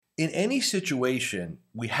In any situation,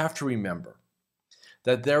 we have to remember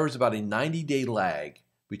that there is about a 90-day lag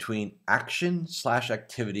between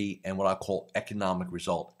action/activity and what I call economic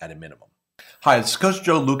result at a minimum. Hi, this is Coach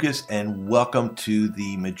Joe Lucas, and welcome to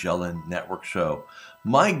the Magellan Network Show.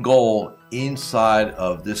 My goal inside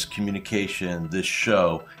of this communication, this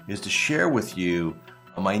show, is to share with you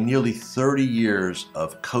my nearly 30 years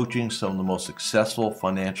of coaching some of the most successful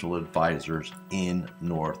financial advisors in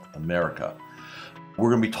North America. We're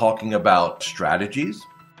going to be talking about strategies,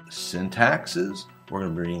 syntaxes. We're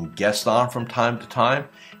going to bring guests on from time to time,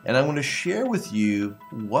 and I'm going to share with you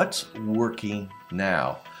what's working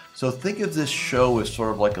now. So think of this show as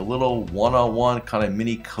sort of like a little one-on-one kind of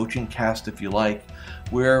mini coaching cast, if you like,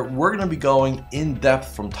 where we're going to be going in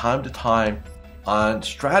depth from time to time on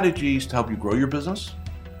strategies to help you grow your business,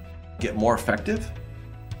 get more effective,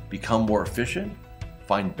 become more efficient,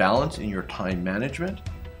 find balance in your time management,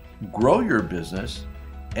 grow your business,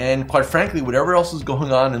 and quite frankly, whatever else is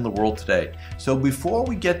going on in the world today. So before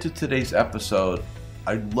we get to today's episode,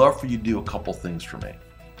 I'd love for you to do a couple things for me.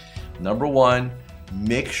 Number one,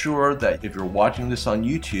 make sure that if you're watching this on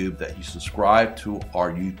YouTube, that you subscribe to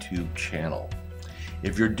our YouTube channel.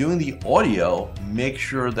 If you're doing the audio, make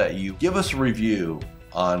sure that you give us a review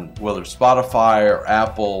on whether Spotify or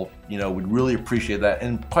Apple. We'd really appreciate that.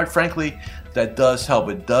 And quite frankly, that does help.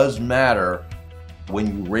 It does matter when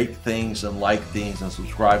you rate things and like things and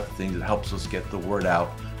subscribe to things. It helps us get the word out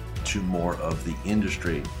to more of the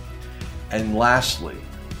industry. And lastly,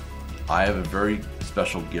 I have a very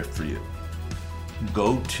special gift for you.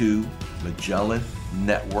 Go to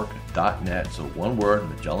MagellanNetwork.net, so one word,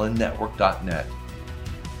 MagellanNetwork.net,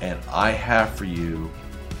 and I have for you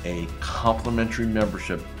a complimentary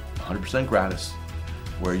membership, 100% gratis,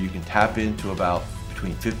 where you can tap into about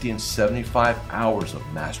between 50 and 75 hours of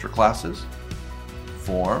masterclasses,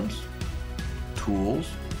 forms, tools,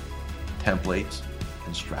 templates,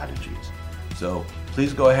 and strategies. So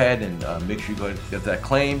please go ahead and make sure you go ahead and get that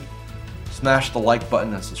claimed. Smash the like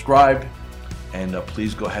button and subscribe. And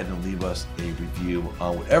please go ahead and leave us a review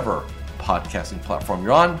on whatever podcasting platform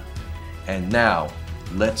you're on. And now,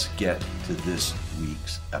 let's get to this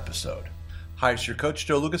week's episode. Hi, it's your Coach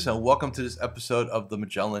Joe Lucas, and welcome to this episode of the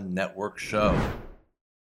Magellan Network Show.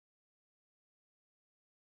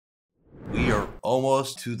 We are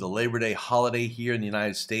almost to the Labor Day holiday here in the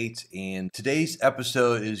United States, and today's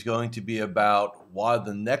episode is going to be about why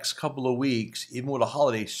the next couple of weeks, even with a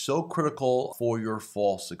holiday, is so critical for your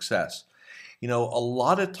fall success. A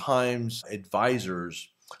lot of times advisors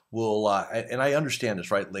will, and I understand this,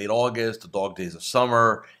 right? Late August, the dog days of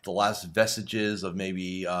summer, the last vestiges of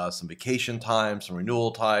maybe some vacation time, some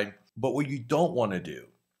renewal time. But what you don't want to do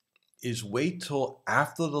is wait till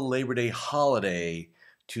after the Labor Day holiday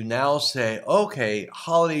to now say, okay,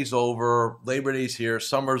 holiday's over, Labor Day's here,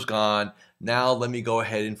 summer's gone, now let me go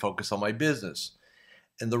ahead and focus on my business.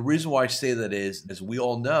 And the reason why I say that is, as we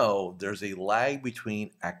all know, there's a lag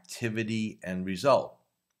between activity and result.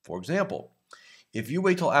 For example, if you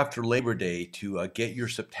wait till after Labor Day to get your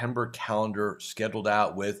September calendar scheduled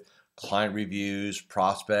out with client reviews,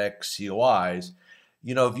 prospects, COIs,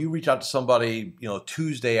 if you reach out to somebody,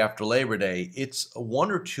 Tuesday after Labor Day, it's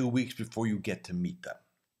 1 or 2 weeks before you get to meet them.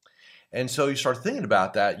 And so you start thinking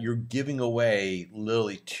about that, you're giving away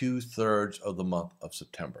literally 2/3 of the month of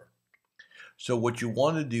September. So what you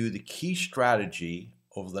want to do, the key strategy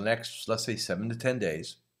over the next, let's say 7 to 10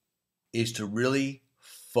 days, is to really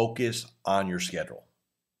focus on your schedule.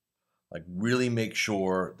 Like really make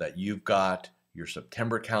sure that you've got your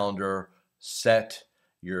September calendar set.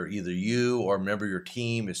 Either you or a member of your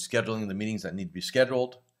team is scheduling the meetings that need to be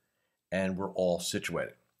scheduled, and we're all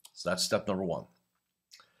situated. So that's step number one.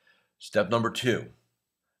 Step number two,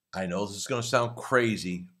 I know this is going to sound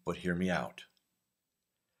crazy, but hear me out.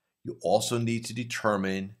 You also need to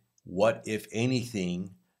determine what, if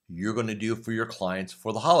anything, you're going to do for your clients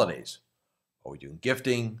for the holidays. Are we doing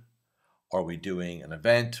gifting? Are we doing an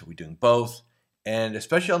event? Are we doing both? And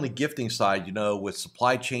especially on the gifting side, with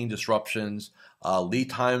supply chain disruptions, lead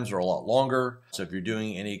times are a lot longer. So if you're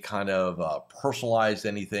doing any kind of personalized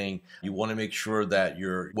anything, you want to make sure that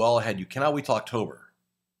you're well ahead. You cannot wait till October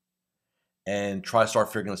and try to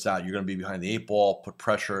start figuring this out. You're going to be behind the 8 ball, put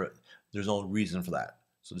pressure. There's no reason for that.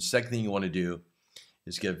 So the second thing you want to do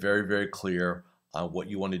is get very, very clear on what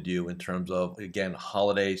you want to do in terms of, again,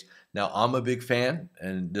 holidays. Now, I'm a big fan,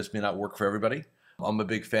 and this may not work for everybody. I'm a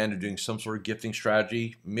big fan of doing some sort of gifting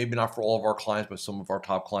strategy, maybe not for all of our clients, but some of our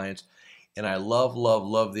top clients. And I love, love,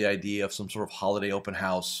 love the idea of some sort of holiday open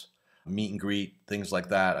house, meet and greet, things like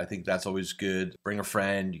that. I think that's always good. Bring a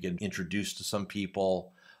friend, you get introduced to some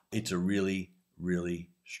people. It's a really, really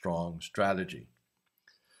strong strategy.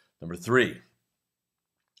 Number 3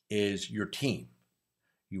 is your team.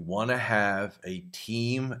 You want to have a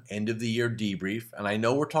team end of the year debrief. And I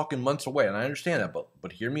know we're talking months away, and I understand that,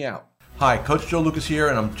 but hear me out. Hi, Coach Joe Lucas here,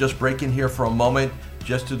 and I'm just breaking here for a moment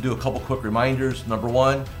just to do a couple quick reminders. Number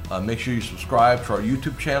 1, make sure you subscribe to our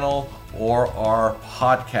YouTube channel or our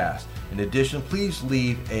podcast. In addition, please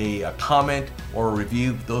leave a comment or a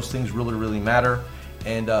review. Those things really, really matter.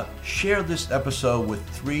 And share this episode with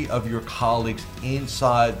 3 of your colleagues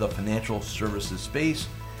inside the financial services space.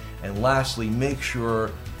 And lastly, make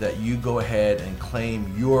sure that you go ahead and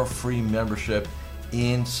claim your free membership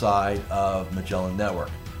inside of Magellan Network.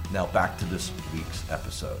 Now back to this week's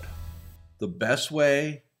episode. The best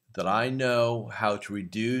way that I know how to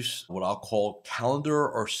reduce what I'll call calendar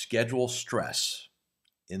or schedule stress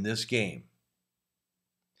in this game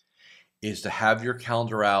is to have your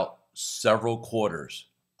calendar out several quarters,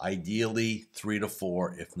 ideally 3 to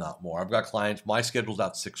 4, if not more. I've got clients, my schedule's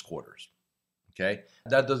out 6 quarters. Okay.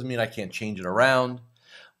 That doesn't mean I can't change it around,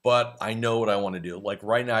 but I know what I want to do. Like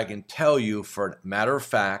right now, I can tell you for a matter of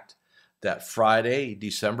fact that Friday,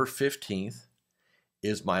 December 15th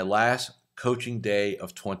is my last coaching day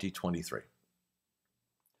of 2023.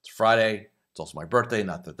 It's Friday. It's also my birthday.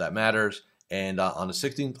 Not that that matters. And on the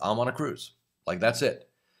 16th, I'm on a cruise. Like that's it.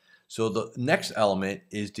 So the next element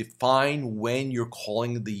is define when you're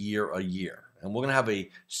calling the year a year. And we're going to have a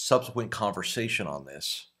subsequent conversation on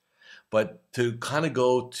this. But to kind of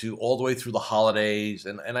go to all the way through the holidays,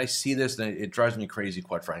 and I see this and it drives me crazy,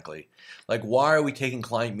 quite frankly. Like, why are we taking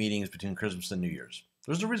client meetings between Christmas and New Year's?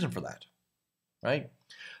 There's a reason for that, right?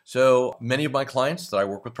 So many of my clients that I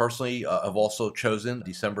work with personally have also chosen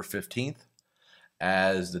December 15th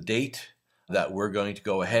as the date that we're going to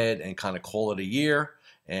go ahead and kind of call it a year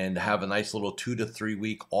and have a nice little 2 to 3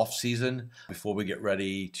 week off season before we get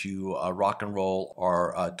ready to rock and roll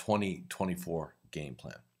our 2024 game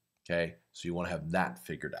plan. Okay, so you want to have that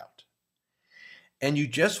figured out. And you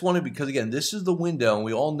just want to, because again, this is the window, and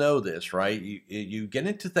we all know this, right? You get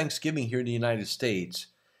into Thanksgiving here in the United States.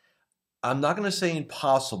 I'm not going to say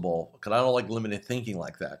impossible, because I don't like limited thinking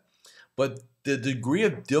like that. But the degree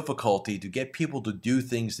of difficulty to get people to do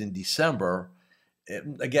things in December,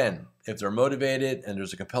 again, if they're motivated and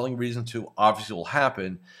there's a compelling reason to, obviously it will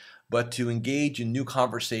happen. But to engage in new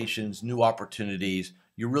conversations, new opportunities,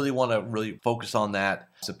 you really want to really focus on that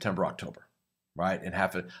September, October, right? And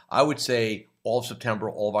have it, I would say all of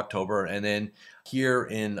September, all of October. And then here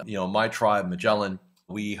in, my tribe, Magellan,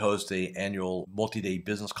 we host an annual multi-day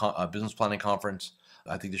business planning conference.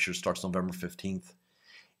 I think this year starts November 15th.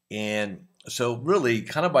 And so really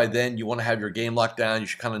kind of by then you want to have your game locked down. You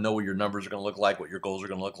should kind of know what your numbers are going to look like, what your goals are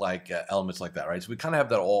going to look like, elements like that, right? So we kind of have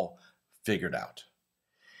that all figured out.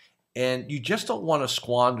 And you just don't want to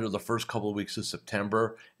squander the first couple of weeks of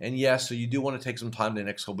September. And yes, so you do want to take some time the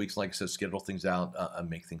next couple of weeks, like I said, schedule things out and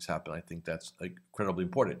make things happen. I think that's incredibly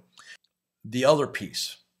important. The other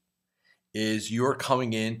piece is you're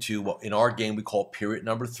coming into what in our game we call period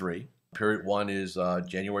number 3. Period 1 is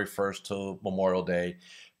January 1st to Memorial Day.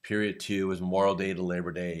 Period 2 is Memorial Day to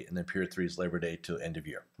Labor Day. And then period 3 is Labor Day to end of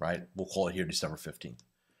year, right? We'll call it here December 15th.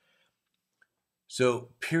 So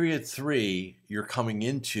period 3, you're coming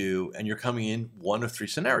into, and you're coming in one of 3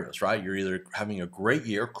 scenarios, right? You're either having a great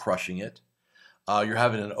year, crushing it, you're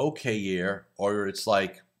having an okay year, or it's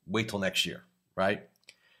like, wait till next year, right?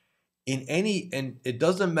 And it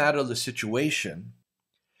doesn't matter the situation,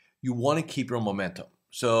 you want to keep your momentum.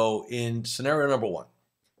 So in scenario number 1,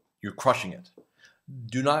 you're crushing it.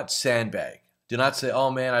 Do not sandbag. Do not say, oh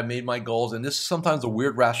man, I made my goals. And this is sometimes a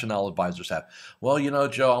weird rationale advisors have. Well,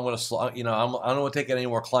 Joe, I'm going to, I don't want to take any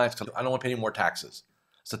more clients because I don't want to pay any more taxes.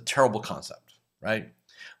 It's a terrible concept, right?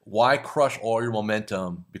 Why crush all your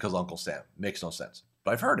momentum because Uncle Sam? Makes no sense.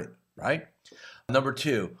 But I've heard it, right? Number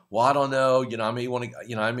 2, well, I don't know, I may want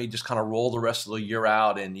to, I may just kind of roll the rest of the year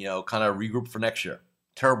out and, kind of regroup for next year.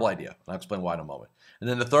 Terrible idea. I'll explain why in a moment. And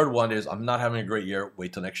then the third one is, I'm not having a great year,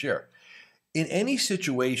 wait till next year. In any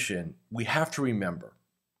situation, we have to remember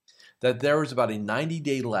that there is about a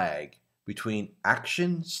 90-day lag between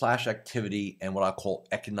action/activity and what I call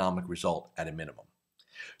economic result at a minimum.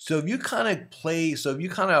 So if you kind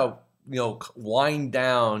of wind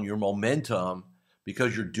down your momentum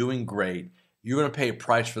because you're doing great, you're going to pay a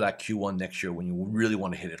price for that Q1 next year when you really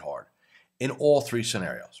want to hit it hard in all 3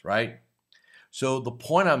 scenarios, right? So the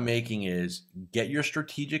point I'm making is get your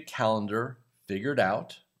strategic calendar figured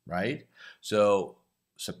out, right? So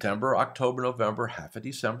September, October, November, half of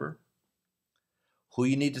December, who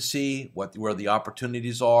you need to see, where the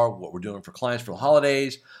opportunities are, what we're doing for clients for the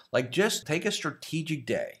holidays. Like just take a strategic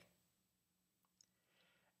day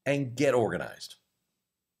and get organized.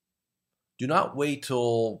 Do not wait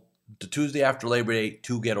till the Tuesday after Labor Day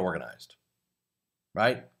to get organized,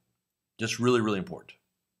 right? Just really, really important.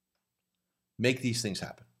 Make these things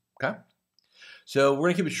happen, okay? So we're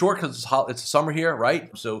gonna keep it short because it's summer here,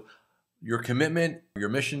 right? So your commitment, your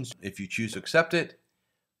missions, if you choose to accept it,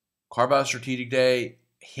 carve out a strategic day,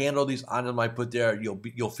 handle these items I put there.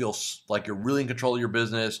 You'll feel like you're really in control of your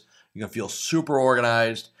business. You're gonna feel super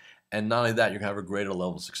organized, and not only that, you're gonna have a greater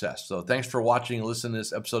level of success. So thanks for watching and listening to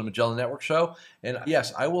this episode of Magellan Network Show. And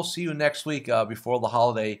yes, I will see you next week before the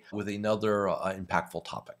holiday with another impactful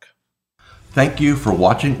topic. Thank you for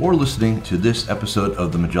watching or listening to this episode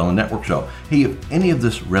of the Magellan Network Show. Hey, if any of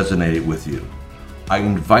this resonated with you, I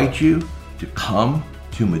invite you to come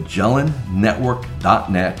to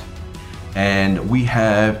MagellanNetwork.net, and we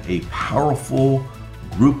have a powerful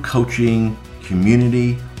group coaching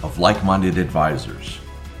community of like-minded advisors.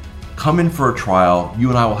 Come in for a trial. You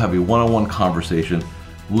and I will have a one-on-one conversation.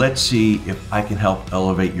 Let's see if I can help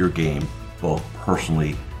elevate your game both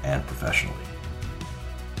personally and professionally.